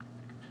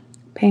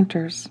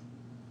Painters.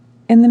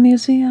 In the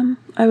museum,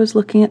 I was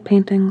looking at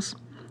paintings,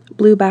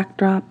 blue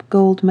backdrop,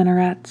 gold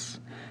minarets,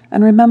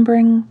 and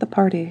remembering the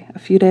party a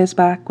few days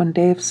back when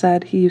Dave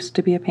said he used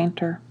to be a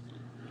painter.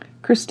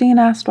 Christine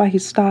asked why he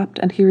stopped,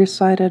 and he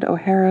recited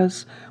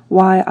O'Hara's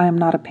Why I Am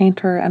Not a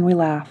Painter, and we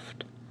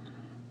laughed.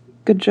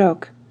 Good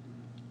joke.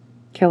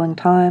 Killing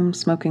time,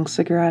 smoking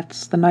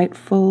cigarettes, the night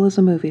full as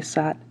a movie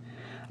set.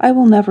 I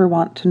will never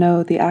want to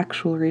know the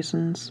actual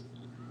reasons.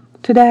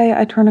 Today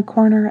I turn a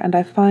corner and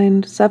I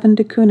find 7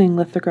 de Kooning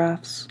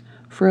lithographs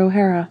for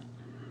O'Hara.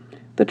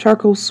 The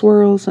charcoal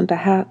swirls into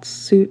hats,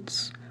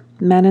 suits,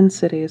 men in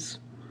cities.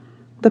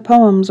 The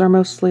poems are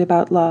mostly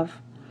about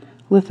love,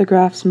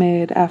 lithographs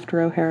made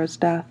after O'Hara's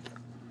death.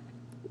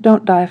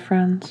 Don't die,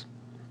 friends.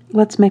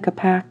 Let's make a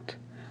pact.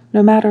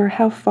 No matter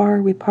how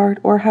far we part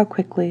or how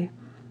quickly,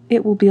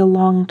 it will be a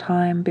long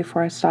time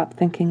before I stop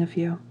thinking of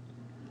you.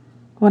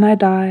 When I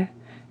die,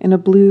 in a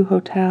blue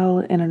hotel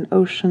in an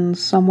ocean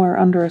somewhere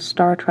under a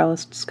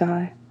star-trellised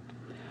sky,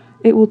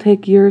 it will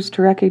take years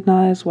to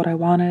recognize what I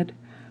wanted,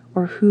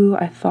 or who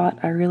I thought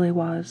I really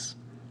was,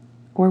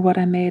 or what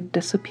I made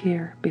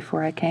disappear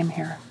before I came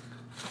here.